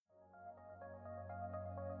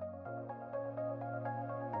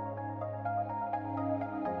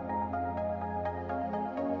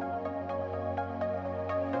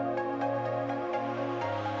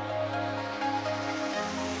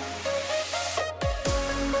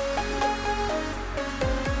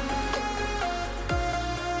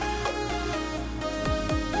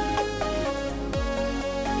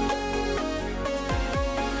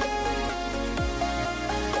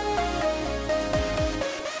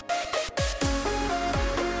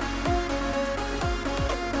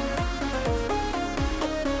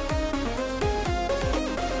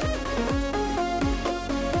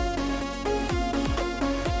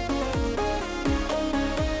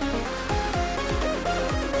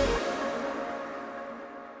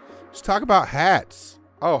talk about hats.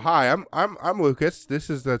 Oh, hi. I'm Lucas. This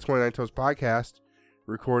is the 29 Toes podcast,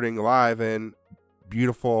 recording live in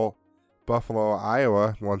beautiful Buffalo,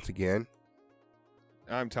 Iowa once again.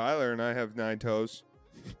 I'm Tyler, and I have 9 toes.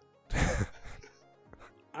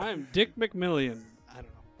 I'm Dick McMillian. I don't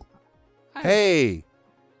know. Hey,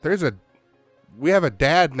 we have a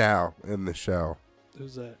dad now in the show.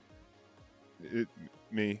 Who's that?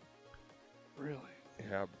 Me. Really?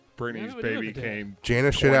 Yeah, Brittany's Yeah, we do have baby a dad. came.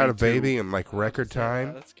 Janice shit out a 22. baby in like record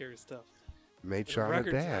time. That's scary stuff. Made Sean a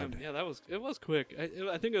Record dad. time. Yeah, it was quick.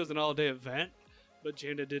 I think it was an all-day event, but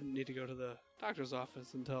Jana didn't need to go to the doctor's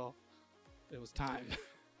office until it was time.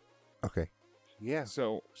 Okay. Yeah.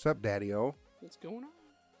 So, What's up, Daddy-O? What's going on?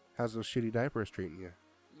 How's those shitty diapers treating you?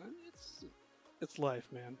 It's life,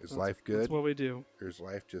 man. Is life good? That's what we do. Or is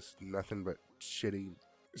life just nothing but shitty?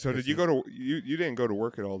 did you go to you didn't go to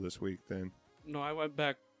work at all this week then? No, I went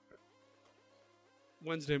back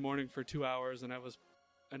Wednesday morning for 2 hours, and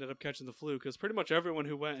ended up catching the flu because pretty much everyone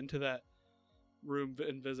who went into that room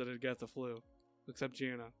and visited got the flu, except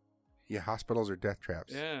Gianna. Yeah, hospitals are death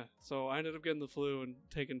traps. Yeah, so I ended up getting the flu and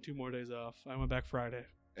taking 2 more days off. I went back Friday.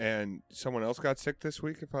 And someone else got sick this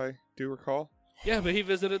week, if I do recall. Yeah, but he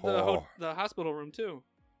visited Oh. the hospital room too.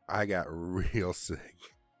 I got real sick.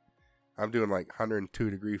 I'm doing like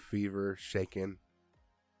 102-degree fever, shaking.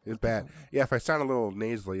 It's bad. Yeah, if I sound a little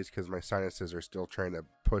nasally, it's because my sinuses are still trying to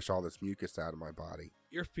push all this mucus out of my body.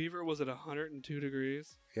 Your fever was at 102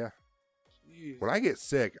 degrees? Yeah. Jeez. When I get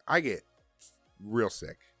sick, I get real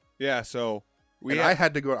sick. Yeah, so I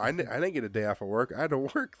had to go. I didn't get a day off of work. I had to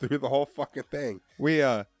work through the whole fucking thing. we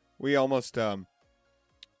almost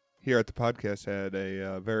here at the podcast had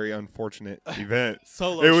a very unfortunate event.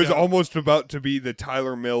 Solo It was show. almost about to be the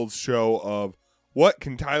Tyler Mills show of what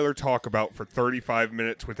can Tyler talk about for 35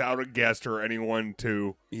 minutes without a guest or anyone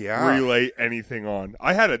to relay anything on.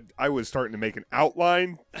 I was starting to make an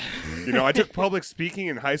outline. I took public speaking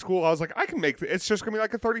in high school. I was like, I can make it's just going to be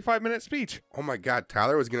like a 35-minute speech. Oh my God,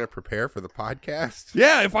 Tyler was going to prepare for the podcast?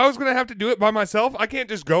 Yeah, if I was going to have to do it by myself, I can't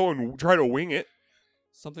just go and try to wing it.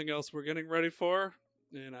 Something else we're getting ready for,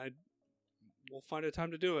 and we'll find a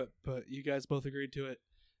time to do it, but you guys both agreed to it,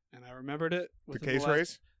 and I remembered it. The within case last-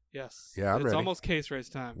 race? Yes. Yeah, I'm It's ready. almost case race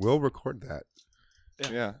time. We'll record that.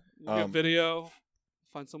 Yeah. We'll get video,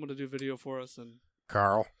 find someone to do video for us, and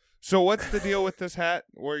Carl. So what's the deal with this hat?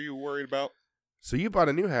 What are you worried about? So you bought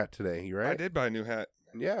a new hat today, right? I did buy a new hat.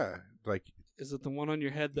 Yeah. Like, is it the one on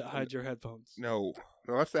your head that hides your headphones? No.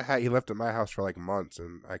 no, that's the hat he left at my house for like months,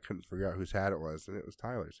 and I couldn't figure out whose hat it was, and it was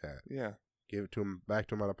Tyler's hat. Yeah. Gave it to him, back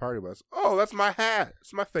to him on a party bus. Oh, that's my hat.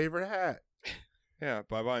 It's my favorite hat. Yeah,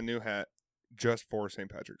 but I bought a new hat just for St.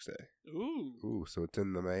 Patrick's Day. Ooh. Ooh, so it's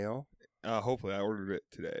in the mail? Hopefully I ordered it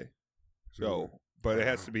today. So, but it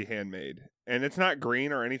has to be handmade. And it's not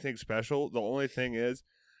green or anything special. The only thing is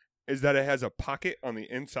that it has a pocket on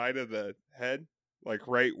the inside of the head, like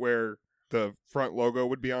right where the front logo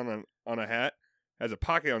would be on a hat. Has a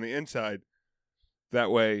pocket on the inside.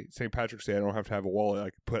 That way, St. Patrick's Day, I don't have to have a wallet. I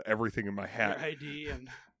can put everything in my hat. Your ID and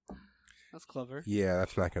that's clever. Yeah,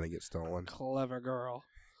 that's not going to get stolen. Clever girl.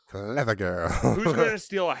 Clever girl. Who's going to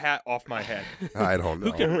steal a hat off my head? I don't know.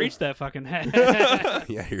 Who can reach that fucking hat?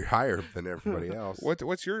 Yeah, you're higher than everybody else.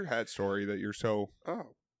 What's your hat story that you're so... Oh,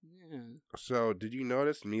 Yeah. so did you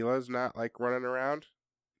notice Mila's not like running around?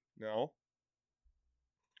 No?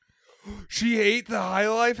 She ate the High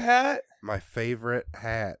Life hat? My favorite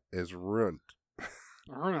hat is ruined.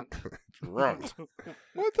 It's ruined.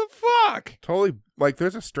 What the fuck? Totally, like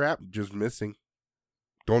there's a strap just missing.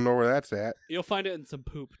 Don't know where that's at. You'll find it in some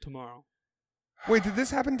poop tomorrow. Wait, did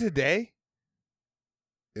this happen today?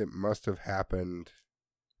 It must have happened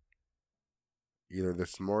either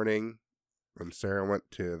this morning when Sarah went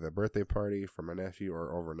to the birthday party for my nephew,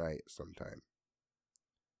 or overnight sometime.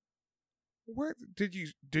 Where did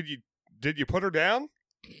you put her down?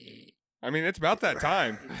 I mean, it's about that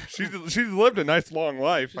time. She's lived a nice long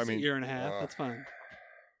life. Just a year and a half. That's fine.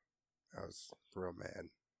 I was real mad.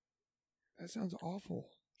 That sounds awful.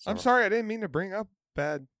 So- I'm sorry, I didn't mean to bring up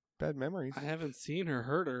bad memories. I haven't seen her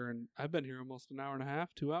hurt her, and I've been here almost an hour and a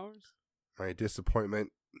half, 2 hours. My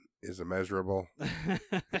disappointment is immeasurable,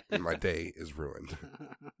 and my day is ruined.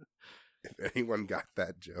 If anyone got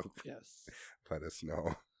that joke, Yes. let us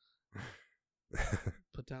know.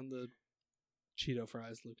 Put down the Cheeto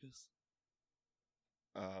fries, Lucas.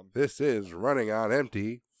 This is Running on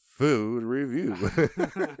Empty Food Review.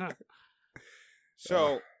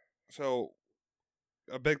 So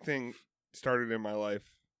a big thing started in my life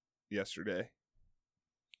yesterday.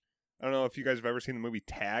 I don't know if you guys have ever seen the movie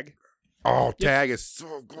Tag. Oh, Tag is so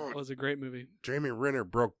That good. was a great movie. Jeremy Renner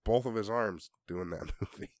broke both of his arms doing that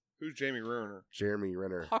movie. Who's Jamie Renner? Jeremy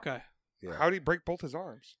Renner. Hawkeye Yeah. How did he break both his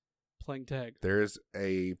arms? playing tag. There's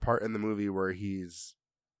a part in the movie where he's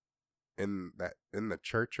in the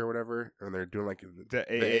church or whatever, and they're doing like The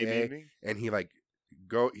AA AA, meeting? and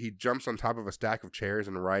he jumps on top of a stack of chairs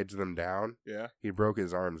and rides them down. Yeah. He broke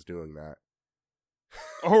his arms doing that.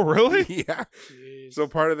 Oh, really? Yeah. Jeez. So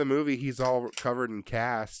part of the movie, he's all covered in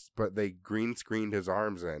casts, but they green screened his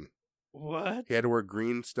arms in. What? He had to wear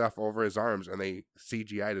green stuff over his arms, and they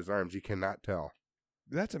CGI'd his arms. You cannot tell.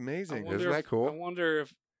 That's amazing. Isn't that cool? I wonder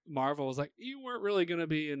if Marvel was like, you weren't really going to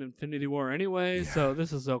be in Infinity War anyway, Yeah. so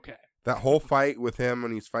this is okay. That whole fight with him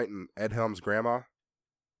when he's fighting Ed Helm's grandma,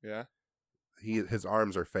 Yeah. his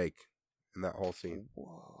arms are fake in that whole scene.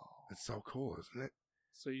 Whoa. It's so cool, isn't it?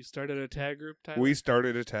 So you started a tag group, Tyler? We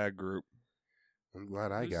started a tag group. I'm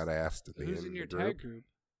glad I Who's- got asked to be Who's in in your the group. tag group?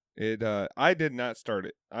 It. I did not start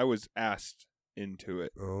it. I was asked into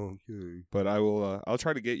it, Okay. but I will. I'll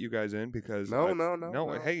try to get you guys in because No.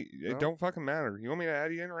 Hey, it no. don't fucking matter. You want me to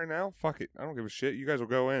add you in right now? Fuck it. I don't give a shit. You guys will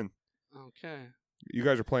go in. Okay. You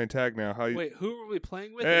guys are playing tag now. How you? Wait, who are we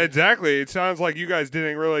playing with? Exactly. It sounds like you guys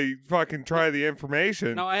didn't really fucking try the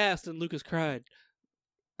information. No, I asked and Lucas cried.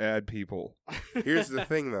 Add people. Here's the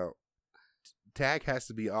thing, though. Tag has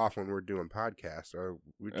to be off when we're doing podcasts, or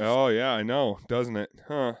we just Oh yeah, I know, doesn't it?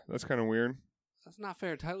 Huh? That's kind of weird. That's not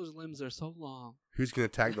fair. Tyler's limbs are so long. who's gonna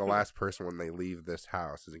tag the last person when they leave this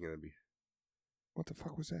house? Is it gonna be? What the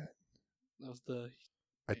fuck was that? That was the...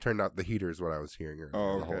 I turned out the heater is what I was hearing earlier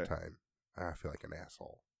Oh, the whole okay. time. I feel like an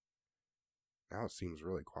asshole. Now it seems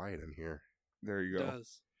really quiet in here. There you go.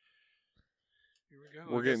 does. Here we go.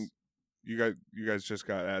 We're I guess getting. You guys just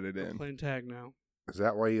got added we're in. playing tag now. Is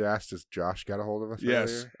that why you asked if Josh got a hold of us?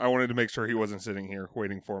 Yes, earlier? I wanted to make sure he wasn't sitting here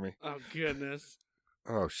waiting for me. Oh, goodness.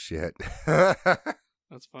 Oh shit.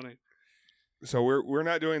 That's funny. So we're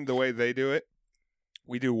not doing the way they do it.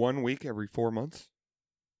 We do 1 week every 4 months.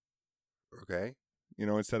 Okay. You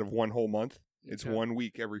know, instead of one whole month, it's Okay. 1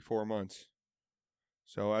 week every 4 months.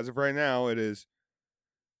 So as of right now, it is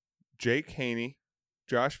Jake Haney,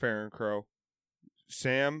 Josh Farrencrow,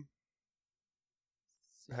 Sam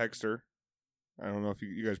Hexter. I don't know if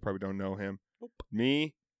you guys probably don't know him. Nope.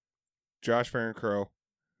 Me, Josh Farrencrow,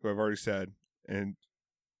 who I've already said, and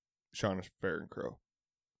Shauna Farrencrow.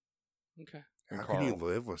 Okay. And How can you Carl.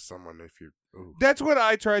 live with someone if you're? Ooh. That's what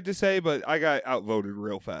I tried to say, but I got outvoted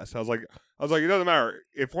real fast. I was like, it doesn't matter.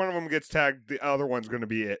 If one of them gets tagged, the other one's going to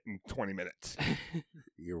be it in 20 minutes.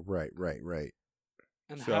 You're right.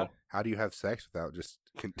 And So- How do you have sex without just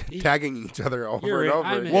He- tagging each other over You're and it, over?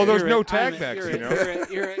 I'm again? it, Well, there's you're no it, I'm tag it, backs, you're you it, know?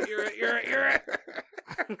 You're it.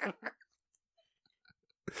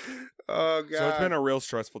 Oh god. So it's been a real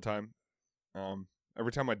stressful time.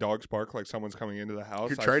 Every time my dogs bark like someone's coming into the house,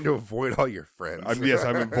 You're trying to avoid all your friends.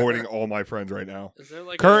 I'm avoiding all my friends right now. Is there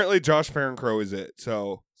like Currently, Josh Farrencrow is it.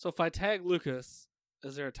 So So if I tag Lucas,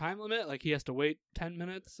 is there a time limit? Like he has to wait 10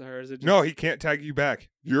 minutes, or is it just no, he can't tag you back.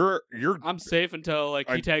 You're I'm safe until like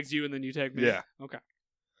he I- tags you and then you tag me. Yeah. Okay.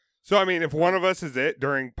 So I mean, if one of us is it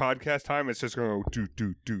during podcast time, it's just going to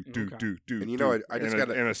do Okay. do. And you know, do I just in a-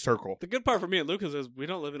 gotta- in a circle. The good part for me and Lucas is we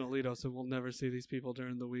don't live in Aledo, so we'll never see these people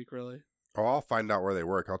during the week. Really. Oh, I'll find out where they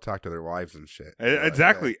work. I'll talk to their wives and shit.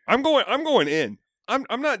 Exactly. I'm going in.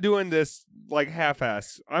 I'm not doing this like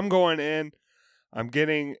half-ass. I'm going in. I'm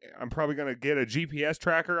probably going to get a GPS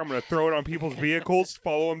tracker. I'm going to throw it on people's vehicles,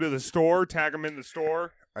 follow them to the store, tag them in the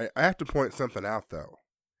store. I have to point something out though.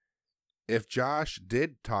 If Josh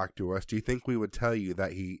did talk to us, do you think we would tell you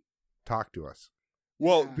that he talked to us?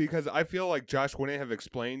 Well, Yeah. because I feel like Josh wouldn't have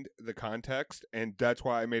explained the context, and that's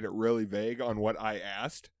why I made it really vague on what I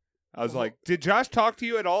asked. I was Well- like, did Josh talk to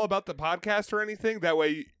you at all about the podcast or anything? That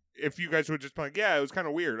way, if you guys would just be like, yeah, it was kind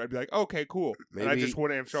of weird, I'd be like, okay, cool. And I Maybe- just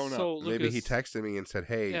wouldn't have shown up. So Lucas, Maybe he texted me and said,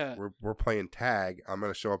 "Hey, Yeah. we're playing tag. I'm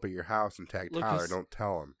going to show up at your house and tag Tyler. Lucas- Don't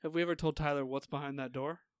tell him." have we ever told Tyler what's behind that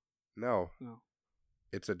door? No, No.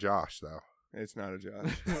 it's a Josh though. It's not a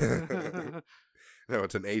Josh. No,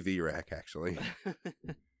 it's an AV rack actually.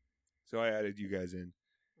 So I added you guys in.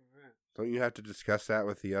 Don't you have to discuss that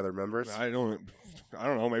with the other members? I don't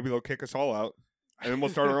know. Maybe they'll kick us all out, and then we'll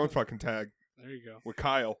start our own fucking tag There you go. with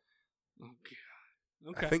Kyle. Oh god.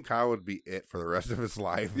 Okay. I think Kyle would be it for the rest of his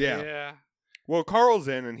life. Yeah. Yeah. Well, Carl's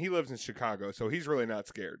in, and he lives in Chicago, so he's really not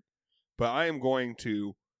scared. But I am going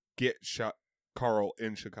to get Carl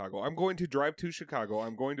in Chicago. I'm going to drive to Chicago.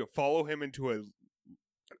 I'm going to follow him into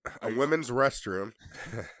A women's restroom.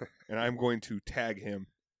 and I'm going to tag him.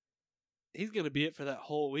 He's gonna be it for that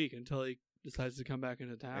whole week until he decides to come back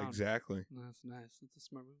into town. Exactly. That's nice. That's a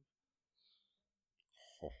smart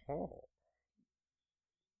move. Oh.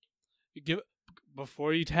 You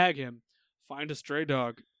before you tag him, find a stray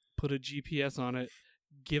dog, put a GPS on it,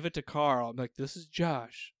 give it to Carl. I'm like, this is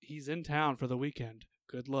Josh. He's in town for the weekend.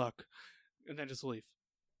 Good luck. And then just leave.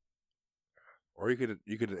 Or you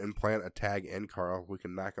could implant a tag in Carl. We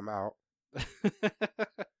can knock him out.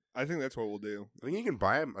 I think that's what we'll do. I think you can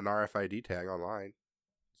buy him an RFID tag online.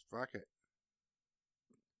 Fuck it.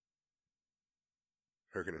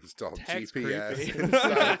 We're gonna install Tag's GPS. creepy.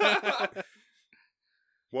 inside.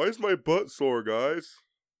 Why is my butt sore, guys?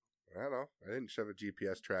 I don't know. I didn't shove a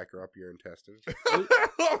GPS tracker up your intestines.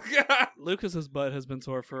 Oh, God. Lucas's butt has been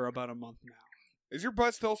sore for about a month now. Is your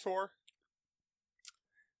butt still sore?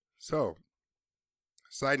 So,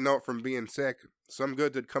 side note from being sick, some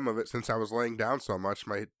good did come of it since I was laying down so much.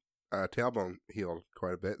 My tailbone healed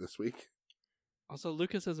quite a bit this week. Also,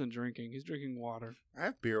 Lucas isn't drinking. He's drinking water. I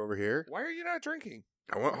have beer over here. Why are you not drinking?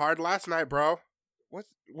 I went hard last night, bro.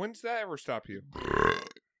 When's that ever stop you?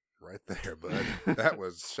 Right there, bud. That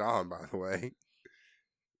was Sean, by the way.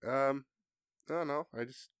 I don't know.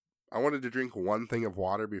 I wanted to drink one thing of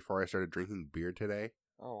water before I started drinking beer today.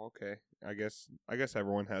 Oh, okay. I guess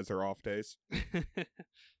everyone has their off days.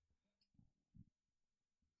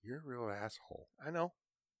 You're a real asshole. I know.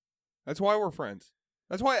 That's why we're friends.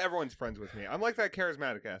 That's why everyone's friends with me. I'm like that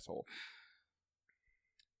charismatic asshole.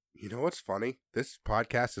 You know what's funny? This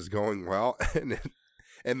podcast is going well,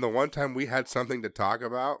 and the one time we had something to talk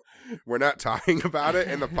about, we're not talking about it,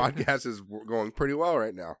 and the podcast is going pretty well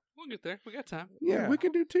right now. We'll get there. We got time. Yeah, Yeah. we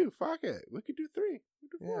can do 2. Fuck it. We can do 3. We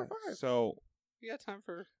can do 4 or 5. So, We got time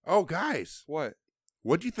for... Oh, guys. what?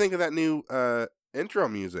 What'd you think of that new intro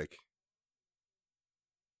music?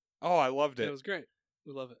 Oh, I loved It it. was great.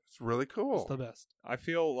 We love it. It's really cool. It's the best. I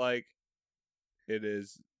feel like it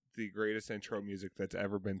is the greatest intro music that's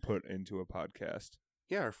ever been put into a podcast.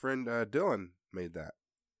 Yeah, our friend Dylan made that.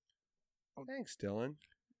 Oh, thanks, Dylan.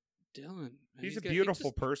 Dylan. He's a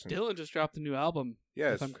beautiful person. Dylan just dropped a new album.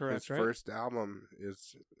 Yeah, If I'm correct, his right? first album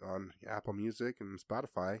is on Apple Music and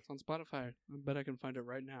Spotify. It's on Spotify. I bet I can find it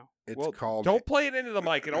right now. It's Well, called... Don't play it into the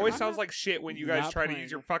mic. It always I'm sounds not- like shit when you guys not try to playing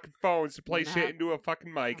use your it. fucking phones to play Not- shit into a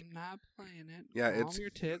fucking mic. I'm not playing it. Yeah, Calm it's- your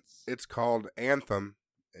tits. It's called Anthem,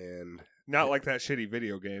 and... Not like that shitty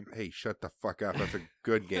video game. Hey, shut the fuck up. That's a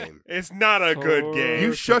good game. It's not a good For- game.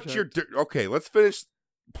 You shut subject. your... Okay, let's finish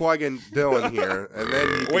plugging Dylan here, and then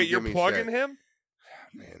you can Wait, give you're me plugging shit. him?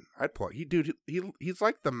 Man, I'd plug... He's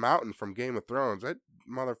like the mountain from Game of Thrones. That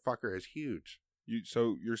motherfucker is huge.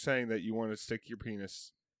 So you're saying that you want to stick your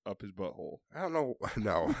penis up his butthole? I don't know.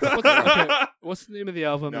 No. What's the name of the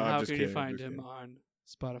album No, and I'm how just can kidding, you I'm find just him kidding. on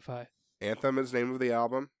Spotify? Anthem is the name of the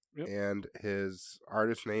album, Yep. and his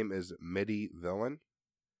artist name is MIDI Villain.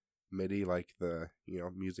 MIDI, like the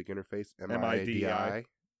music interface. M-I-D-I.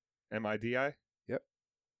 M-I-D-I? Yep.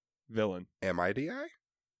 Villain. M-I-D-I?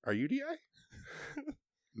 Are you D-I?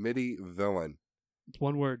 MIDI Villain. It's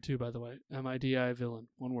one word too, by the way. M-I-D-I villain.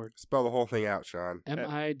 One word. Spell the whole thing out, Sean.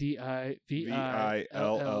 M-I-D-I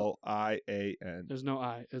V-I-L-L. V-I-L-L-I-A-N. There's no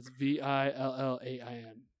I. It's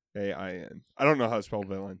V-I-L-L-A-I-N. A-I-N. I don't know how to spell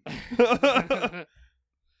villain.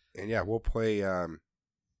 And yeah, we'll play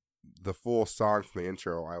the full song from the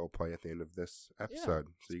intro. I will play at the end of this episode,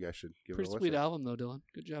 so you guys should give Pretty it a sweet listen. album though, Dylan.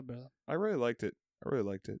 Good job, brother. I really liked it.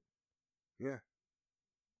 Yeah.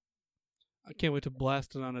 I can't wait to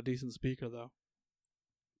blast it on a decent speaker though.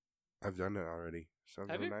 I've done it already. Sounds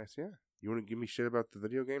Have really you? nice. Yeah. You want to give me shit about the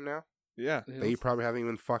video game now? Yeah. Yeah, That you let's- probably haven't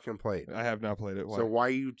even fucking played. I have not played it. Why? So why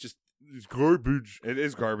you just... It's garbage. It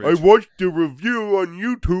is garbage. I watched the review on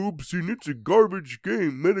YouTube, and it's a garbage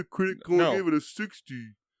game. Metacritic only No. gave it a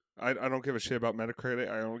 60. I don't give a shit about Metacritic.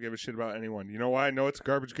 I don't give a shit about anyone. You know why I know it's a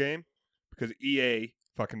garbage game? Because EA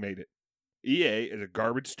fucking made it. EA is a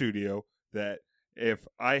garbage studio that if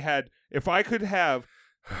I could have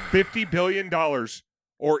 $50 billion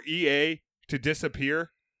or EA to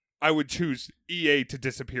disappear, I would choose EA to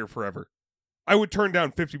disappear forever. I would turn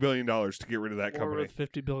down $50 billion to get rid of that Or company. with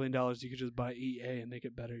 $50 billion, you could just buy EA and make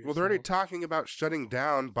it better yourself. Well, they're already talking about shutting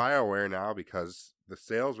down BioWare now because the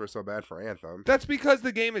sales were so bad for Anthem. That's because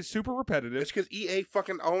the game is super repetitive. It's because EA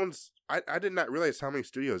fucking owns... I did not realize how many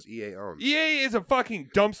studios EA owns. EA is a fucking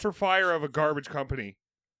dumpster fire of a garbage company.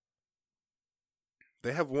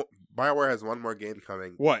 They have BioWare has one more game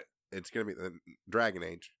coming. What? It's going to be the Dragon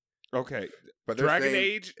Age. Okay. But they're Dragon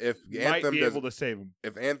saying Age if might Anthem be doesn't, able to save them.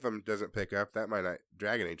 if Anthem doesn't pick up,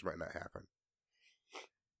 Dragon Age might not happen.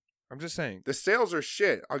 I'm just saying. The sales are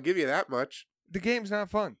shit. I'll give you that much. The game's not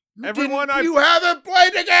fun. You Everyone haven't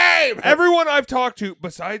played the game. everyone I've talked to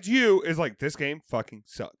besides you is like, this game fucking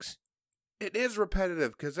sucks. It is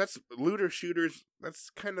repetitive because that's looter shooters. That's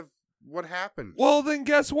kind of what happened? Well, then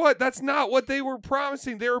guess what? That's not what they were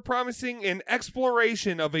promising. They were promising an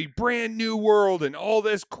exploration of a brand new world and all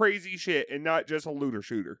this crazy shit, and not just a looter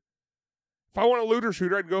shooter. If I want a looter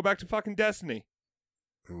shooter, I'd go back to fucking Destiny.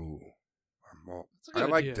 Ooh, That's a good I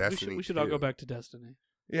like idea. Destiny. We should all too. go back to Destiny.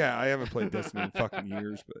 Yeah, I haven't played Destiny in fucking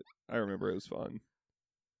years, but I remember it was fun.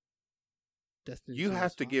 Destiny. You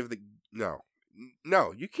have to give the no.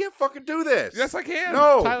 You can't fucking do this. Yes, I can.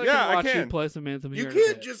 No, Tyler yeah, can watch I you can. play some Anthem you here in a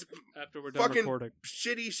can't bit just after we're done fucking recording.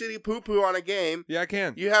 shitty poo poo on a game. Yeah, I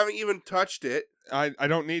can. You haven't even touched it. I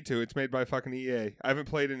don't need to. It's made by fucking EA. I haven't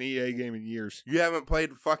played an EA game in years. You haven't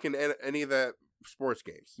played fucking any of the sports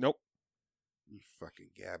games. Nope. You fucking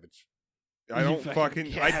garbage. I don't You fucking.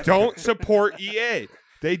 fucking I don't support EA.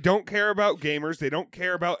 They don't care about gamers. They don't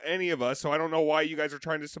care about any of us. So I don't know why you guys are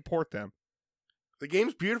trying to support them. The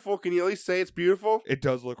game's beautiful. Can you at least say it's beautiful? It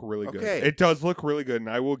does look really good. Okay. It does look really good,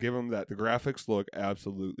 and I will give them that. The graphics look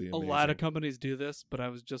absolutely amazing. A lot of companies do this, but I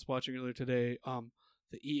was just watching earlier today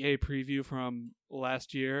the EA preview from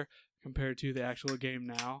last year compared to the actual game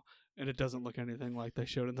now, and it doesn't look anything like they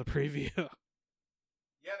showed in the preview.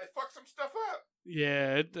 Yeah, they fucked some stuff up.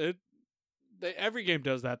 Yeah, every game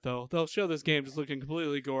does that, though. They'll show this game just looking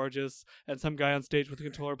completely gorgeous and some guy on stage with a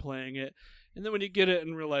controller playing it, and then when you get it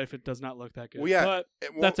in real life, it does not look that good. Well, yeah, but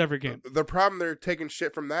that's every game. The problem they're taking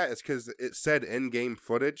shit from that is because it said in-game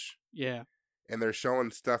footage, Yeah. and they're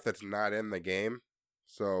showing stuff that's not in the game,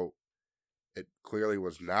 so it clearly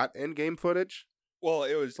was not in-game footage. Well,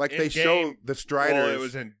 it was Like they in-game. show the Striders. Well, it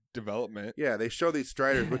was in development. Yeah, they show these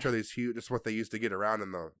Striders, which are these huge. Just what they use to get around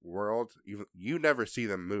in the world. You never see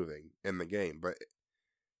them moving in the game, but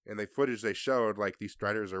in the footage they showed, like these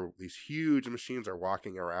Striders are these huge machines are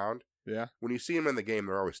walking around. Yeah. When you see them in the game,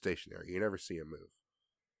 they're always stationary. You never see them move.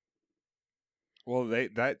 Well,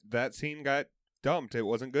 that scene got dumped. It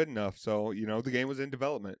wasn't good enough. So the game was in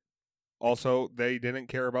development. Also, they didn't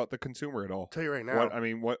care about the consumer at all. I'll tell you right now,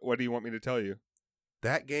 What do you want me to tell you?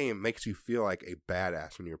 that game makes you feel like a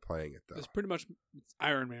badass when you're playing it, though. It's pretty much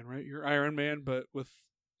Iron Man, right? You're Iron Man, but with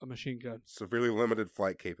a machine gun. Severely limited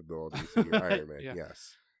flight capabilities in your Iron Man. Yeah.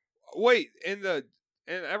 Yes. Wait, in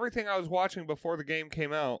everything I was watching before the game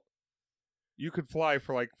came out, you could fly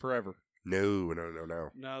for like forever. No.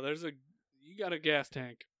 No, you got a gas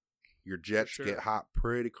tank. Your jets sure. get hot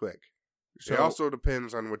pretty quick. So It also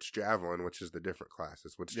depends on which javelin, which is the different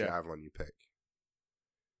classes, which Yeah. javelin you pick.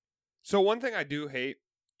 So one thing I do hate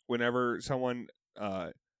whenever someone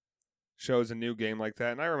shows a new game like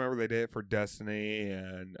that, and I remember they did it for Destiny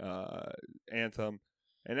and Anthem,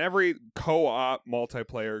 and every co-op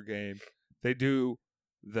multiplayer game, they do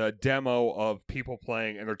the demo of people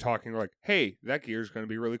playing, and they're talking like, hey, that gear is going to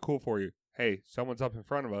be really cool for you. Hey, someone's up in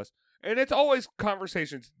front of us. And it's always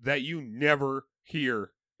conversations that you never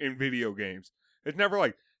hear in video games. It's never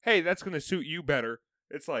like, hey, that's going to suit you better.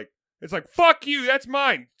 It's like, fuck you, that's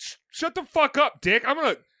mine. Shut the fuck up, dick. I'm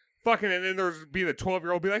going to fucking, and then there's be the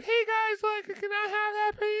 12-year-old be like, hey guys, like, can I have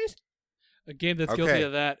that, please? A game that's Okay. guilty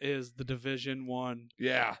of that is the Division 1.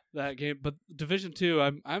 Yeah. That game, but Division 2,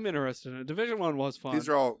 I'm interested in it. Division 1 was fun. These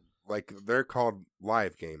are all, like, they're called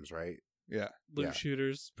live games, right? Yeah. loot yeah.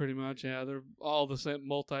 shooters, pretty much. Yeah, they're all the same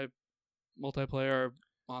multiplayer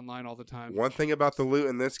online all the time. One thing about the loot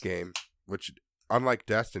in this game, which, unlike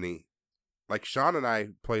Destiny, like Sean and I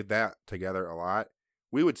played that together a lot,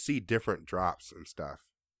 we would see different drops and stuff.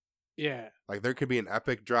 Yeah, Like, there could be an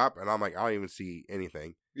epic drop, and I'm like, I don't even see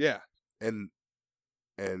anything. Yeah. And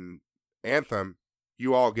Anthem,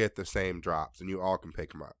 you all get the same drops, and you all can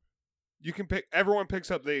pick them up. You can pick, everyone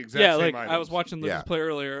picks up the exact yeah. same Like items. I was watching Lucas Yeah. play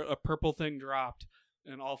earlier. A purple thing dropped,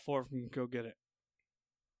 and all four of them can go get it.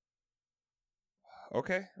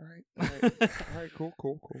 Okay. All right. All right. Cool.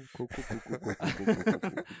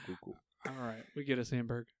 All right, we get a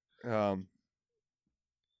Sandberg.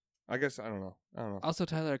 I guess I don't know. Also,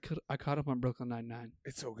 Tyler, I caught up on Brooklyn Nine-Nine.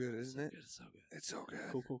 It's so good, isn't it? It's so good. It's so good.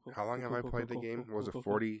 Cool. How long have I played the game? Was it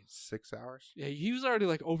 46 hours? Yeah, he was already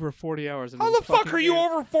like over 40 hours. How the fuck are you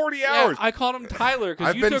over 40 hours? I called him Tyler because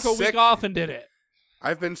I've you been took a sick. week off and did it.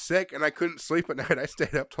 I've been sick and I couldn't sleep at night. I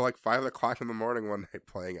stayed up till like 5 o'clock in the morning one night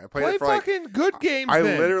playing. I played Play it for like, fucking good games. I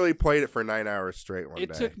then. literally played it for 9 hours straight one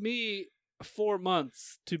It day. took me 4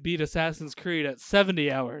 months to beat Assassin's Creed at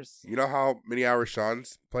 70 hours. You know how many hours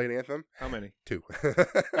Sean's played Anthem? How many? 2.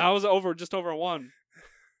 I was just over 1.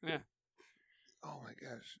 Yeah. Oh my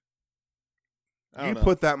gosh. You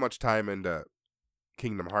put that much time into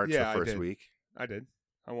Kingdom Hearts Yeah, I the first did. week. I did.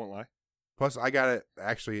 I won't lie. Plus, I got it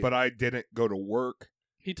actually. But I didn't go to work.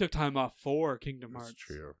 He took time off for Kingdom Hearts. That's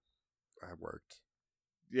true. I worked.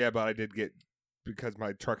 Yeah, but I did get, because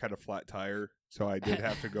my truck had a flat tire. So I did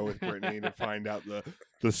have to go with Brittany to find out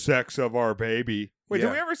the sex of our baby. Wait, Yeah.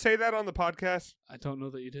 did we ever say that on the podcast? I don't know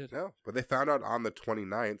that you did. No, but they found out on the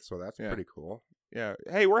 29th, so that's Yeah. pretty cool. Yeah.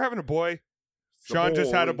 Hey, we're having a boy. So Sean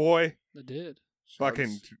just had a boy. I did.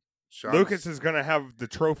 Fucking Sean's- Lucas is going to have the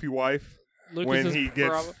trophy wife. Lucas When is he gets-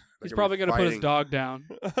 prob- they're he's gonna probably be going to put his fighting- dog down.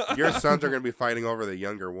 Your sons are going to be fighting over the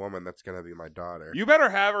younger woman that's going to be my daughter. You better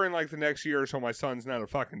have her in like the next year so my son's not a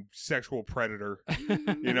fucking sexual predator.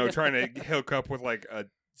 You know, trying to hook up with like a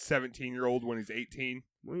 17-year-old when he's 18.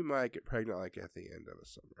 We might get pregnant like at the end of the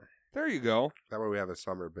summer. There you go. That way we have a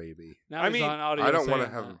summer baby. Now I he's mean, on audio I don't want to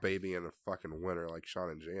saying have that. a baby in a fucking winter like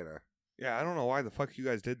Sean and Jana. Yeah, I don't know why the fuck you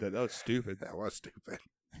guys did that. That was stupid. That was stupid.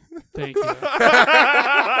 Thank you.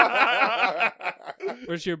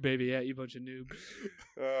 Where's your baby at, you bunch of noobs?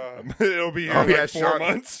 It'll be here Oh in yeah, like 4 Sean,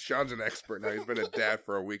 months. Sean's an expert now. He's been a dad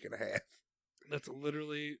for a week and a half. That's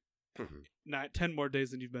literally Mhm. 10 more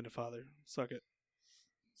days than you've been a father. Suck it.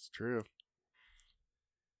 It's true.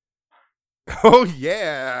 Oh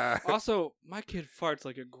yeah. Also, my kid farts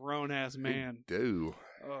like a grown ass man. Do.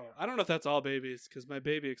 Oh, I don't know if that's all babies because my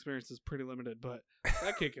baby experience is pretty limited, but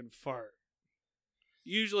that kid can fart.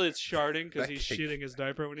 Usually it's sharding because That he's kid- shitting his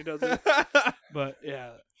diaper when he does it. But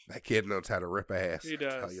yeah, That kid knows how to rip ass. he I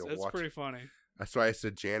tell does. you It's what. pretty funny. That's why I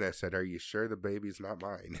said Jana. I said, "Are you sure the baby's not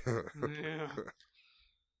mine?" Yeah.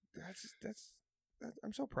 That's.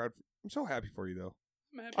 I'm so proud. I'm so happy for you though.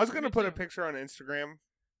 I'm happy I was for gonna you put a too. picture on Instagram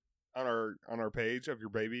on our page of your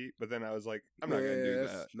baby, but then I was like, I'm not gonna do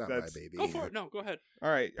That's that. Not That's, my baby. Go for it. No, go ahead. All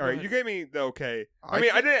right. Go ahead. You gave me the okay. I I mean,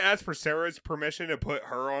 can- I didn't ask for Sarah's permission to put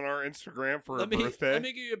her on our Instagram for her birthday. Let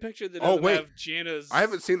me give you a picture that Oh, doesn't wait. have Jana's. I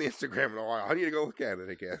haven't seen the Instagram in a while. I need to go look at it.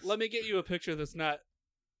 I guess. Let me get you a picture that's not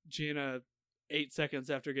Jana 8 seconds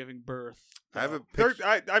after giving birth. I have a There- picture.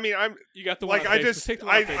 I mean, I'm You got the one like, on I Facebook. just, Take the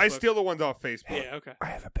one on I Facebook. steal the ones off Facebook. Yeah, okay. I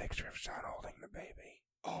have a picture of Sean holding the baby.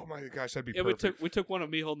 Oh my gosh, that'd be Yeah, perfect. we took one of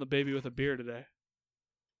me holding the baby with a beer today.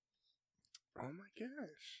 Oh my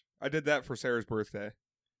gosh! I did that for Sarah's birthday.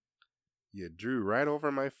 You drew right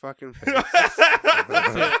over my fucking face.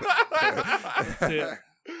 That's it.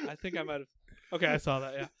 I think I might have. Okay, I saw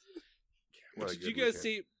that. Yeah. What a Did good you guys weekend.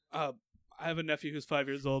 see? I have a nephew who's 5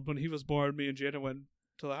 years old. When he was born, me and Jana went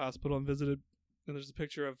to the hospital and visited. And there's a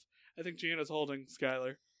picture of, I think Jana's holding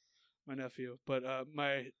Skylar, my nephew. But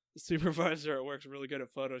my supervisor at work's really good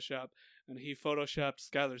at Photoshop, and he photoshopped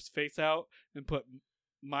Skylar's face out and put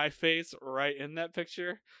my face right in that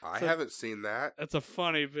picture. I So- haven't seen that. That's a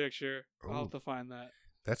funny picture. I'll Ooh. have to find that.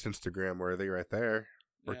 That's Instagram worthy right there,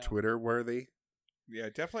 or Yeah. Twitter worthy. Yeah,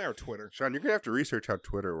 definitely our Twitter. Sean, you're gonna have to research how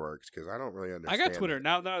Twitter works because I don't really I understand. got Twitter it.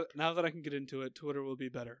 now. That I can get into it, Twitter will be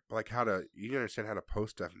better. Like how to you can understand how to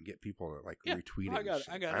post stuff and get people to like Yeah, retweet it. I and got it,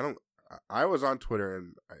 shit. I got I it. don't. I was on Twitter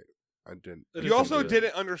and I didn't. It You is also something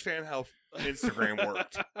didn't understand how Instagram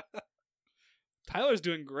worked. Tyler's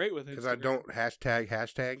doing great with Instagram because I don't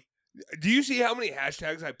hashtag. Do you see how many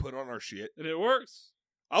hashtags I put on our shit? and it works.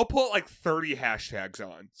 I'll put like 30 hashtags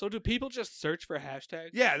on. So do people just search for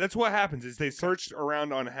hashtags? Yeah, that's what happens is they searched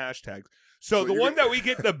around on hashtags. So So the you're one gonna- that we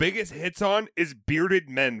get the biggest hits on is bearded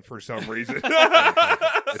men for some reason.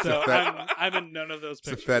 It's So a fe- I'm in none of those It's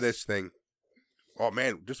a pictures. fetish thing. Oh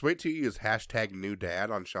man, just wait till you use hashtag new dad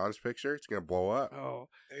on Sean's picture. It's gonna blow up. Oh,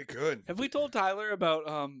 Hey, good. have we told Tyler about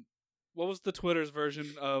what was the Twitter's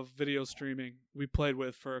version of video streaming we played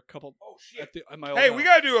with for a couple? Oh shit. At my old Hey, house? we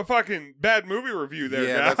gotta do a fucking bad movie review there,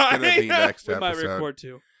 Yeah, guys. that's gonna be next We might episode. record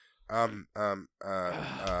too.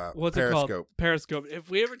 What's it called? Periscope. Periscope. Have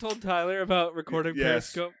we ever told Tyler about recording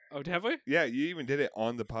Yes. Periscope? Oh, have we? Yeah, you even did it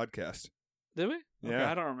on the podcast. Did we? Okay,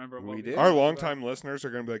 Yeah. I don't remember. What We did. Our longtime listeners are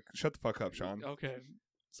gonna be like, "Shut the fuck up, Sean." Okay,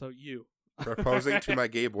 so you. Proposing to my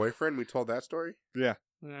gay boyfriend. We told that story. Yeah,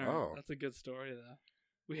 All right, Oh. that's a good story though.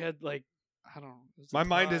 We had like I don't know. it was my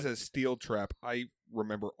mind is prod. a steel trap. I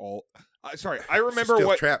remember all. I remember Still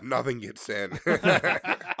what trap. Nothing gets in.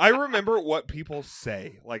 I remember what people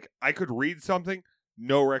say. Like I could read something,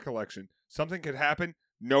 no recollection. Something could happen,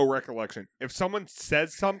 no recollection. If someone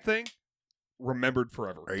says something, remembered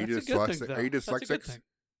forever. Are you That's a good thing, dyslexic? though. Are you That's a good dyslexic? thing.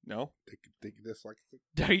 No, Think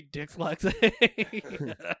dyslexic. Are you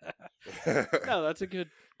dyslexic? No, that's a good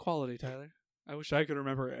quality, Tyler. I wish I could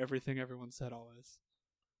remember everything everyone said always.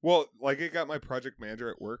 well, like it got my project manager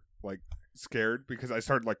at work like scared because I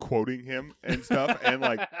started like quoting him and stuff, and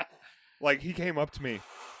like he came up to me,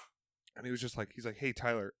 and he was just like, he's like, "Hey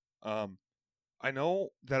Tyler, I know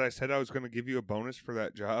that I said I was going to give you a bonus for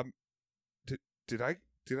that job. Did I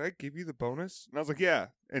give you the bonus?" And I was like, "Yeah."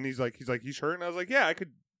 And he's like, "You sure?" And I was like, "Yeah, I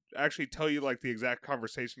could actually tell you like the exact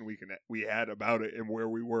conversation we had about it and where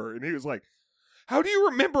we were." And he was like, "How do you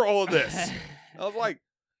remember all of this?" I was like,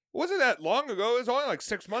 wasn't that long ago. It was only like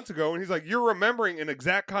 6 months ago. And he's like, you're remembering an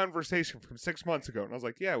exact conversation from 6 months ago. And I was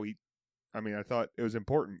like, yeah, I thought it was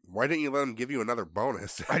important. Why didn't you let him give you another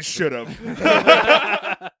bonus? I should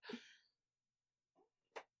have.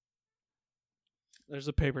 There's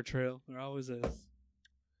a paper trail. There always is.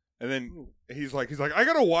 And then he's like, I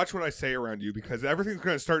gotta watch what I say around you because everything's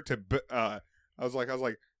gonna start to. I was like,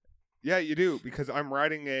 yeah, you do because I'm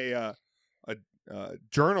writing a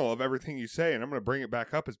journal of everything you say, and I'm gonna bring it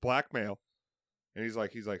back up as blackmail. And he's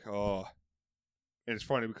like, oh, and it's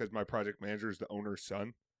funny because my project manager is the owner's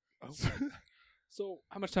son. Oh. So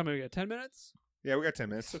how much time have we got? 10 minutes? Yeah, we got 10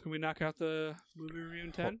 minutes. So can we knock out the movie review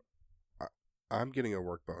in 10? I'm getting a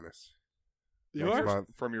work bonus. You next are? month.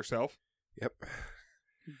 From yourself? Yep.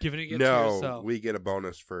 Giving it to No, yourself. we get a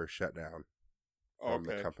bonus for shutdown from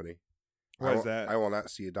the Okay. company. Why is that? I will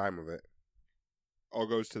not see a dime of it. All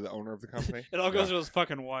goes to the owner of the company? It all goes to his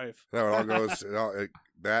fucking wife. No, it all goes.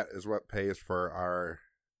 That is what pays for our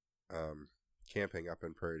camping up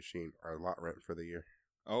in Prairie du Chien, our lot rent for the year.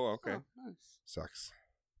 Oh, okay. Oh, nice. Sucks.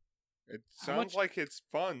 It How sounds much- like it's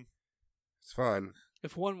fun. It's fun.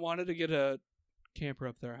 If one wanted to get a camper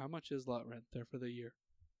up there, how much is lot rent there for the year?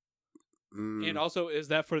 And also, is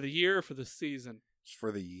that for the year or for the season? It's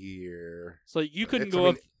for the year. So you couldn't It's- go I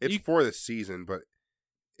mean, up. It's you- for the season, but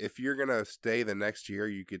if you're gonna stay the next year,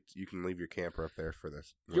 you can leave your camper up there for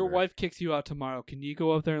this. Your winter. wife kicks you out tomorrow. Can you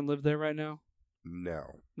go up there and live there right now?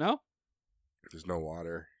 No, No? there's no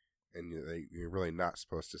water, and you're really not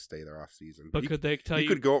supposed to stay there off season. But you could they tell you you?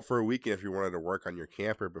 could go up for a weekend if you wanted to work on your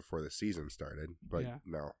camper before the season started, but Yeah.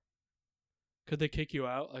 no. Could they kick you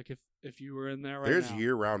out? Like if you were in there right There's now?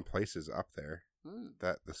 year-round places up there Oh.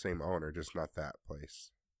 that the same owner, just not that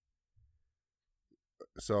place.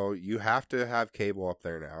 So you have to have cable up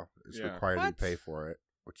there now. It's Yeah. required What? you pay for it,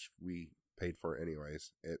 which we paid for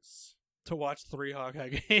anyways. It's To watch 3 Hawkeye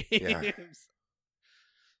games. Yeah.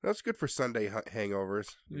 that's good for Sunday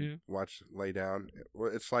hangovers. Yeah. Watch lay down.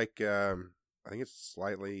 It's like I think it's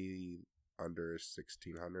slightly under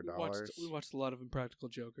 $1,600. We watched a lot of Impractical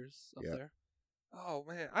Jokers up Yeah. there. Oh,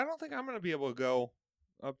 man. I don't think I'm going to be able to go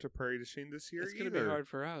up to Prairie du Chien this year It's either. going to be hard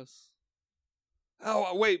for us.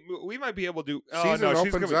 Oh, wait. We might be able to. Oh, Season no,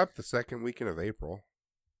 she's opens gonna... up the second weekend of April.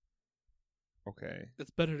 Okay.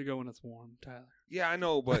 It's better to go when it's warm, Tyler. Yeah, I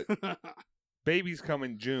know, but babies come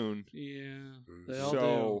in June. Yeah, they all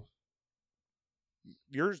So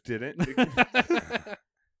yours didn't. do.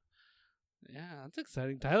 Yeah, that's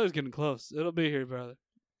exciting. Tyler's getting close. It'll be here, brother.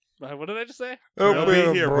 What did I just say? It'll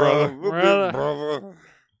be here, brother. Brother.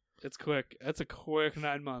 It's quick. That's a quick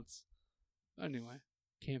 9 months. Anyway,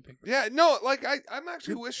 camping. Yeah, no, like I'm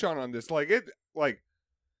actually with Sean on this. Like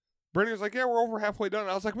Brittany was like, "Yeah, we're over halfway done."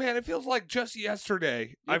 I was like, "Man, it feels like just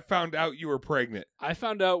yesterday I found out you were pregnant." I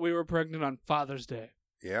found out we were pregnant on Father's Day.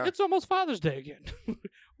 Yeah. It's almost Father's Day again.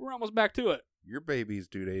 We're almost back to it. Your baby's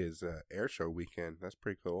due date is air show weekend. That's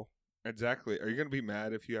pretty cool. Exactly. Are you going to be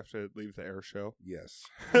mad if you have to leave the air show? Yes.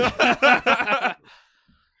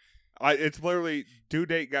 It's literally due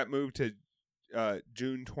date got moved to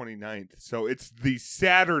June 29th. So it's the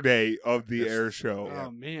Saturday of the Yes. air show. Yeah.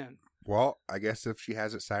 Oh man. Well, I guess if she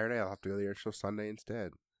has it Saturday, I'll have to go to the air show Sunday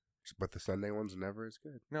instead. But the Sunday one's never as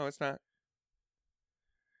good. No, it's not.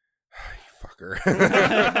 You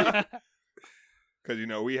fucker.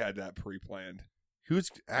 Because, we had that pre-planned. Who's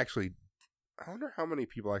actually... I wonder how many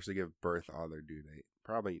people actually give birth on their due date.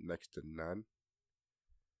 Probably next to none.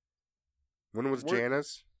 When was We're-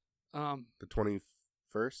 Jana's? Um, The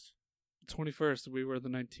 21st? 21st. We were the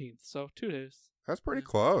 19th. So 2 days. That's pretty Yeah.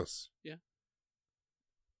 close.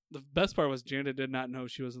 The best part was Jana did not know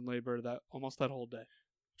she was in labor almost that whole day.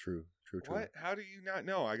 True. What? How do you not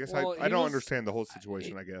know? I guess Well, I he don't was- understand the whole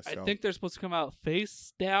situation, I guess. I so. think they're supposed to come out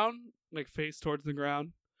face down, like face towards the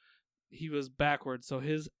ground. He was backwards, so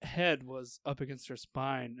his head was up against her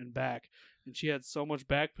spine and back, and she had so much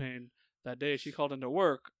back pain that day. She called into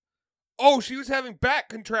work. Oh, she was having back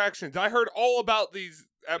contractions. I heard all about these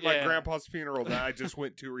at my Yeah. grandpa's funeral that I just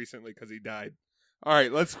went to recently because he died. All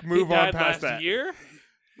right, let's move he on died past last that. year.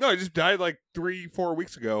 No, he just died like 3-4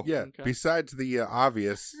 weeks ago. Yeah. Okay. Besides the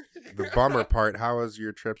obvious, the bummer part, how was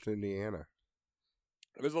your trip to Indiana?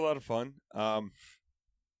 It was a lot of fun.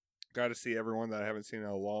 Got to see everyone that I haven't seen in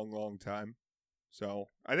a long, long time. So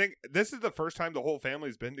I think this is the first time the whole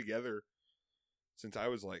family's been together since I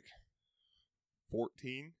was like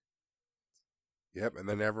 14. Yep. And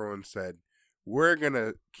then everyone said, we're going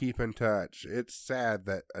to keep in touch. It's sad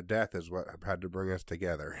that a death is what had to bring us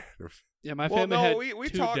together. Yeah, my Well, family no, had we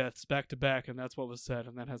 2 talked- deaths back to back, and that's what was said,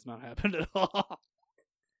 and that has not happened at all.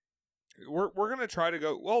 We're gonna try to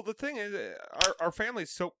go. Well, the thing is, our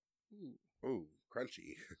family's so. Ooh.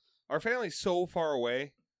 crunchy. Our family's so far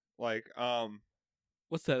away. Like,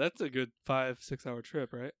 What's that? That's a good 5-6 hour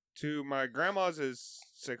trip, right? to my grandma's is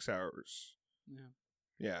 6 hours. Yeah.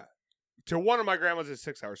 Yeah. To one of my grandma's is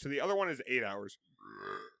 6 hours. To the other one is 8 hours.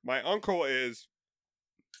 My uncle is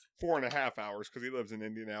 4.5 hours because he lives in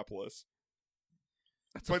Indianapolis.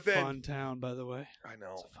 That's But a then- fun town, by the way. I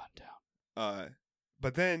know. It's a fun town.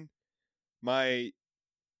 But then my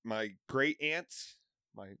great aunts,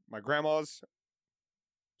 my grandma's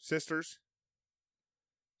sisters,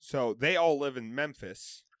 so they all live in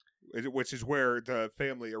Memphis, which is where the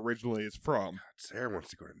family originally is from. Sarah wants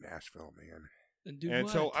to go to Nashville, man. And do And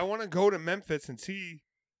what? so I want to go to Memphis and see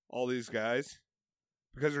all these guys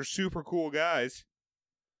because they're super cool guys.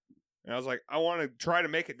 And I was like, I want to try to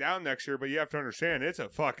make it down next year, but you have to understand, it's a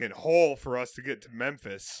fucking hole for us to get to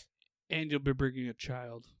Memphis. And you'll be bringing a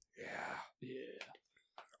child. Yeah. Yeah.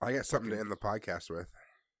 I got something to end the podcast with.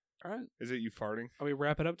 All right. Is it you farting? Are we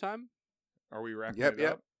wrap it up time? Are we wrapping Yep, it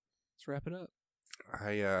yep. up? Let's wrap it up.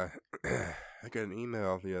 I got an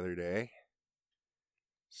email the other day.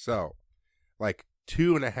 So, like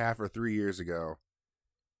 2.5 or 3 years ago,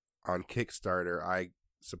 on Kickstarter, I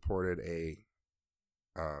supported a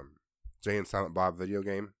Jay and Silent Bob video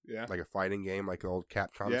game, Yeah. like a fighting game, like the old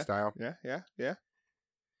Capcom Yeah. style. Yeah.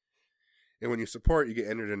 And when you support, you get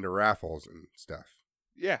entered into raffles and stuff.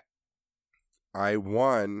 Yeah. I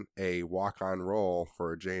won a walk-on role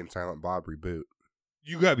for a Jay and Silent Bob reboot.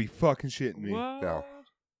 You gotta be fucking shitting me. What? No.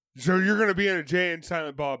 So you're gonna be in a Jay and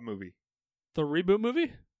Silent Bob movie? The reboot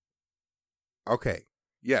movie? Okay.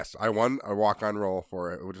 Yes, I won a walk-on role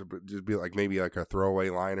for it. It would just be like maybe like a throwaway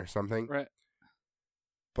line or something. Right.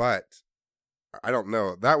 But I don't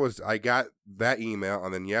know. I got that email,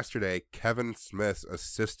 and then yesterday Kevin Smith's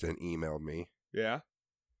assistant emailed me Yeah.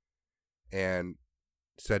 and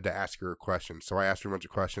said to ask her a question. So I asked her a bunch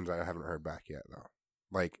of questions. I haven't heard back yet though.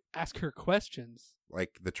 Like Ask her questions.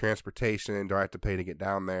 the transportation. Do I have to pay to get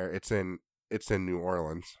down there? It's in New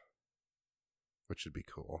Orleans, which would be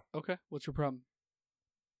cool. Okay. What's your problem?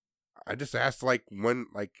 I just asked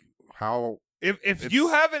how. If you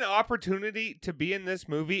have an opportunity to be in this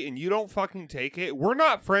movie and you don't fucking take it, we're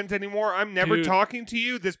not friends anymore. I'm never Dude. talking to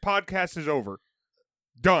you. This podcast is over.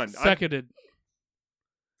 Done. Seconded.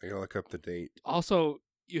 I gotta look up the date. Also,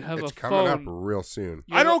 you have It's a coming up phone. real soon.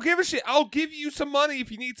 You I have don't give a shit. I'll give you some money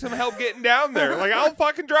if you need some help getting down there. Like, I'll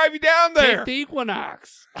fucking drive you down there. Take the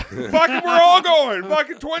Equinox. Fucking, we're all going.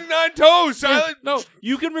 Fucking 29 toes, silent. No,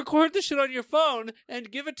 you can record the shit on your phone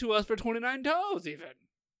and give it to us for 29 toes, even.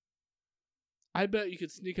 I bet you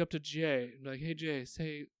could sneak up to Jay and be like, hey, Jay,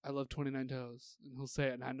 say I love 29 toes. And he'll say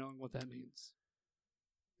it not knowing what that means.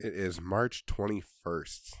 It is March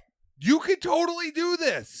 21st. You could totally do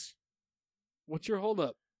this. What's your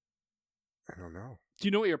holdup? I don't know. Do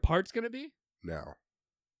you know what your part's going to be? No,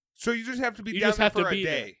 So you just have to be You down just there have for to a be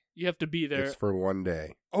day. there. You have to be there. it's for one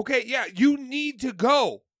day. Okay, yeah, you need to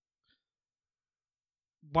go.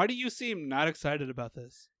 Why do you seem not excited about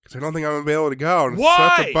this? Because I don't think I'm gonna be able to go. And It's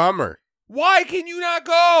Why? such a bummer. Why can you not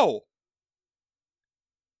go?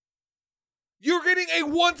 You're getting a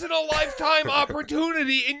once-in-a-lifetime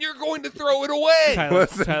opportunity, and you're going to throw it away. Tyler,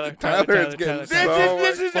 Listen, Tyler, Tyler Tyler, is getting Tyler, This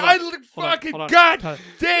Tyler. so is Hold on, I hold on, fucking hold on. god Tyler.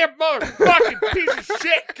 damn motherfucking piece of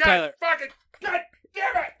shit. God Tyler. fucking god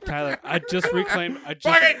damn it. Tyler, I just reclaimed.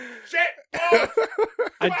 Fucking shit.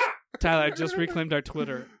 Oh, Tyler, I just reclaimed our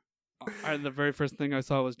Twitter. And the very first thing I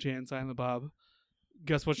saw was Jay and Silent Bob.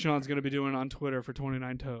 Guess what Sean's going to be doing on Twitter for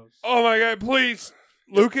 29 toes? oh my god, please.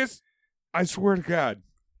 Lucas, I swear to God.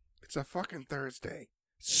 It's a fucking Thursday.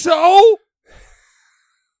 So?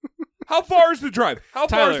 How far is the drive? How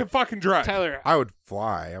far Tyler. is the fucking drive? Tyler, I would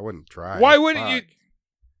fly. I wouldn't drive. Why wouldn't you?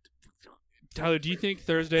 Tyler, do you think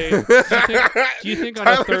Thursday? Do you think on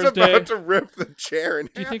a Tyler's Thursday? about to rip the chair in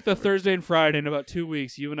Do you half. think the Thursday and Friday in about 2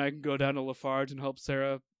 weeks, you and I can go down to Lafarge and help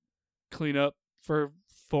Sarah clean up for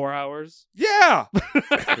 4 hours? Yeah.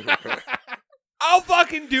 I'll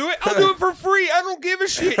fucking do it. I'll do it for free. I don't give a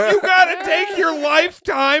shit. You gotta take your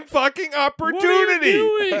lifetime fucking opportunity.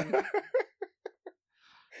 What are you doing?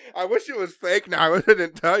 I wish it was fake now. I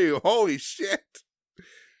didn't tell you. Holy shit.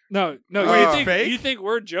 No, Wait, it's you think fake? you think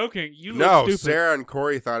we're joking? You No, look stupid. Sarah and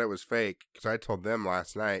Corey thought it was fake because I told them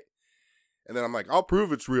last night. And then I'm like, I'll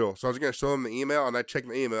prove it's real. So I was going to show them the email, and I checked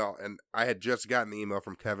the email, and I had just gotten the email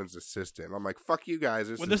from Kevin's assistant. I'm like, fuck you guys.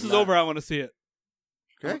 When this is not- over, I want to see it.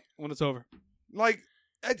 Okay. When it's over. Like,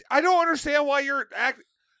 I don't understand why you're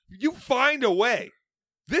you find a way.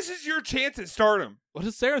 This is your chance at stardom. What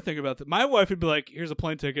does Sarah think about that? My wife would be like, here's a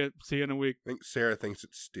plane ticket. See you in a week. I think Sarah thinks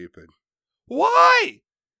it's stupid. Why?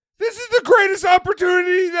 This is the greatest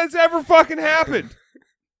opportunity that's ever fucking happened.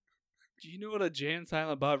 Do you know what a Jay and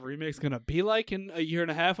Silent Bob remake's gonna be like in a year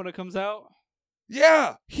and a half when it comes out?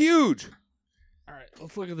 Yeah, huge. All right,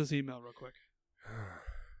 let's look at this email real quick.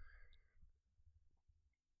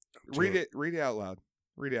 Read it out loud.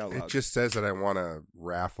 Read it out loud. It just says that I want a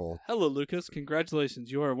raffle. Hello, Lucas.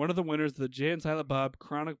 Congratulations. You are one of the winners of the Jay and Silent Bob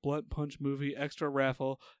Chronic Blunt Punch movie extra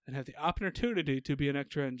raffle and have the opportunity to be an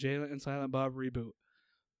extra in Jay and Silent Bob reboot.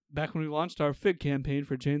 Back when we launched our FIG campaign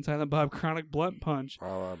for Jay and Silent Bob Chronic Blunt Punch,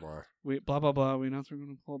 Blah, blah, blah. we announced we're going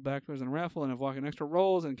to pull backwards in a raffle and have walking extra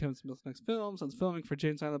roles in Kevin Smith's next film. Since filming for Jay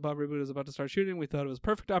and Silent Bob reboot is about to start shooting, we thought it was a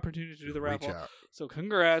perfect opportunity to do the Reach raffle. out. So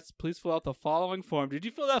congrats. Please fill out the following form. Did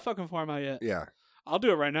you fill that fucking form out yet? Yeah. I'll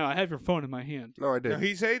do it right now. I have your phone in my hand. No, I did. No,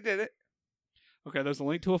 he said he did it. Okay, there's a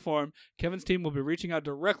link to a form. Kevin's team will be reaching out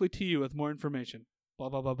directly to you with more information. Blah,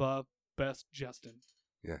 blah, blah, blah. Best Justin.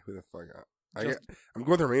 Yeah, who the fuck? Just- I'm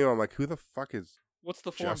going through my email. I'm like, who the fuck is? What's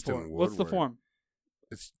the form Justin for? What's the Woodward. form?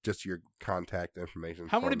 It's just your contact information.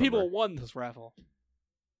 How many phone people number. won this raffle?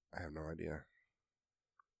 I have no idea.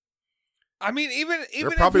 I mean, even They're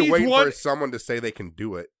if probably he's waiting one, for someone to say they can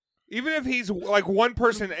do it. even if he's like one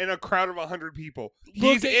person in a crowd of 100 people, Look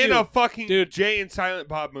he's at in you. a fucking Dude. Jay and Silent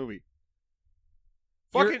Bob movie.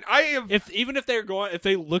 You're- Fucking, I have. If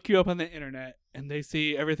they look you up on the internet and they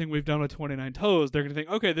see everything we've done with 29 Toes, they're gonna think,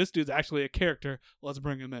 okay, this dude's actually a character. Let's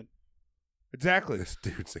bring him in. Exactly. This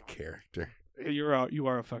dude's a character. You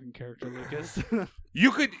are a fucking character, Lucas.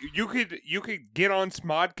 You could get on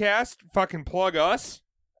Smodcast, fucking plug us,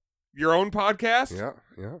 your own podcast.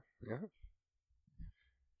 Yeah.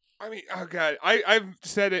 I mean, oh god, I've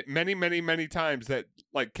said it many times that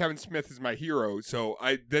like Kevin Smith is my hero. So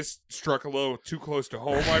this struck a little too close to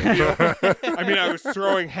home. I feel. I mean, I was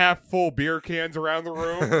throwing half full beer cans around the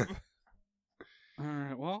room. All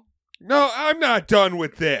right, well, No, I'm not done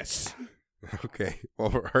with this. Okay. Well,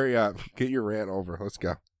 hurry up. Get your rant over. Let's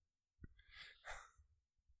go.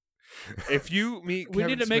 If you meet, we Kevin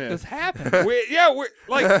need to make Smith- this happen. we're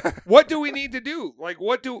like, what do we need to do? Like,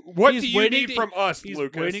 what do He's you waiting need to- from us, He's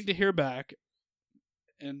Lucas? waiting to hear back,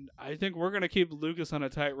 and I think we're gonna keep Lucas on a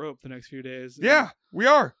tight rope the next few days. and Yeah, we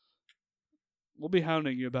are. we'll be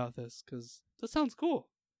hounding you about this because this sounds cool.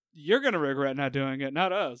 You're gonna regret not doing it,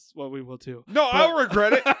 not us. Well, we will too. No, I'll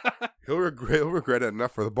regret it. He'll regret it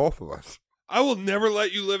enough for the both of us. I will never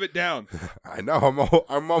let you live it down. I know.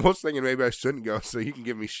 I'm almost thinking maybe I shouldn't go so you can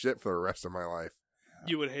give me shit for the rest of my life.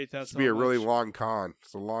 You would hate that It's so be a really much. long con.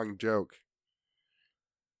 It's a long joke.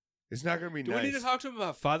 It's not going to be Do nice. we need to talk to him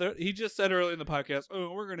about father? He just said earlier in the podcast,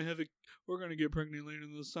 "Oh, we're gonna get pregnant later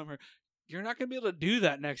in the summer." You're not gonna be able to do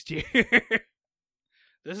that next year.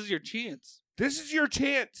 This is your chance. This is your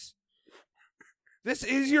chance. This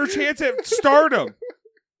is your chance at stardom.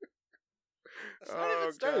 It's not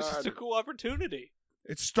even start. It's just a cool opportunity.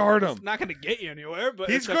 It's stardom. It's not gonna get you anywhere, but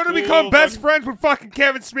He's it's a going to cool become best fucking- friends with fucking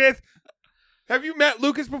Kevin Smith. Have you met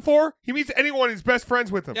Lucas before? He meets anyone, he's best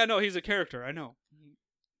friends with him. Yeah, no, he's a character. I know.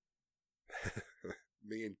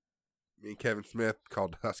 Me and Kevin Smith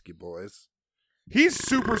called Husky Boys. He's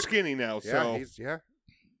super skinny now, so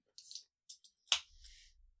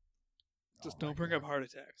Just don't bring up heart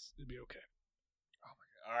attacks. It'd be okay.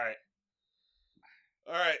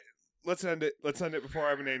 All right. Let's end it. Let's end it before I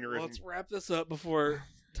have an aneurysm. Let's wrap this up before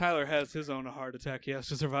Tyler has his own heart attack he has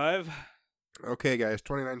to survive. Okay, guys.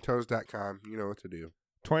 29toes.com. You know what to do.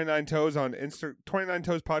 29 Toes on 29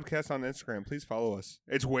 Toes podcast on Instagram. Please follow us.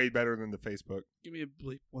 It's way better than the Facebook. Give me a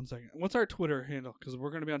bleep 1 second. What's our Twitter handle? Because we're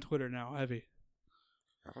going to be on Twitter now, heavy.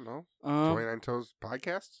 I don't know. Um, 29 Toes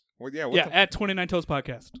Podcast Well, yeah. What yeah, the at 29 Toes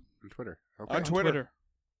Podcast. on Twitter. Okay. On Twitter.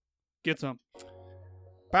 Get some.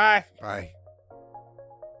 Bye. Bye.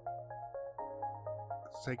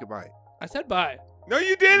 Say goodbye. I said bye. No,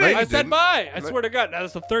 you didn't. No, you I said didn't. bye. I No. swear to God.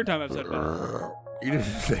 That's the third time I've said bye. You didn't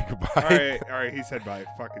say goodbye. All right. He said bye.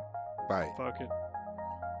 Fuck it. Bye. Fuck it.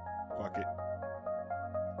 Fuck it.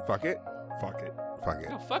 Fuck it. Fuck it. Fuck it.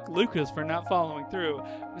 No, fuck Lucas for not following through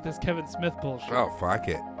with this Kevin Smith bullshit. Oh, fuck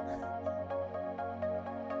it.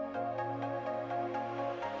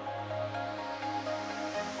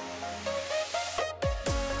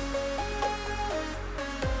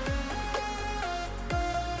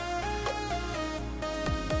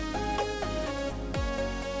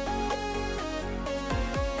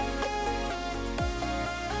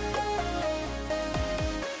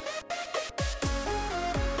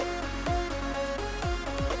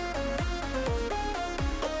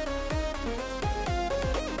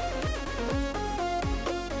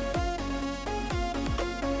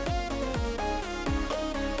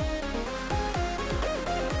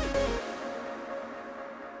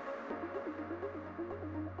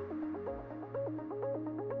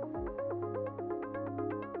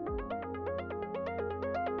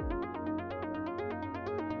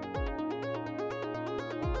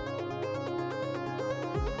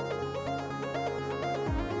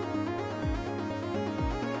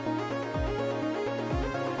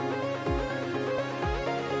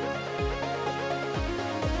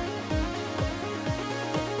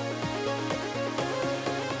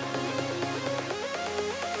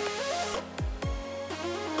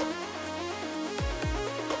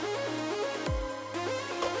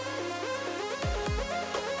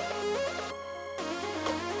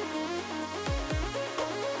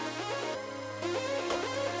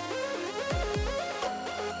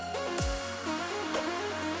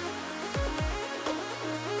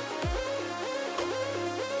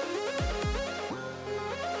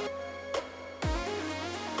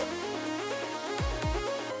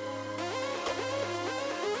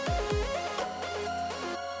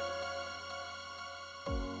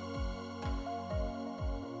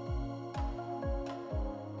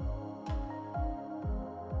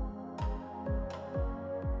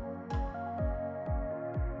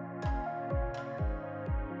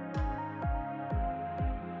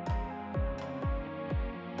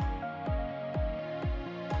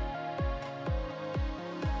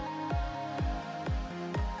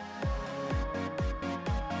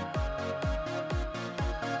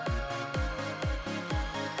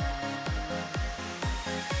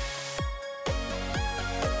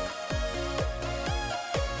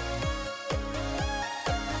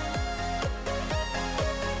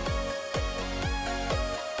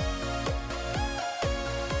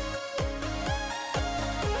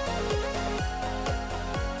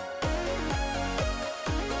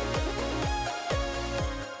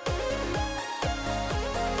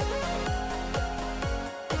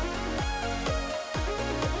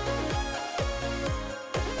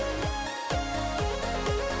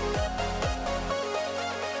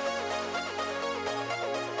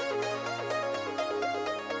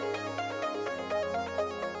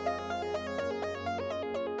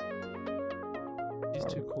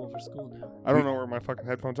 school now. I don't know where my fucking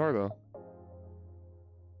headphones are though.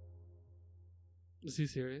 Is he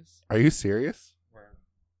serious? Are you serious? Where?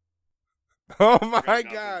 Oh my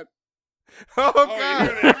nothing. god! Oh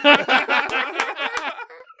god!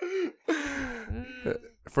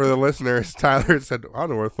 For the listeners, Tyler said, "I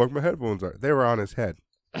don't know where the fuck my headphones are." They were on his head,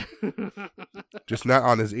 just not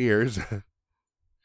on his ears.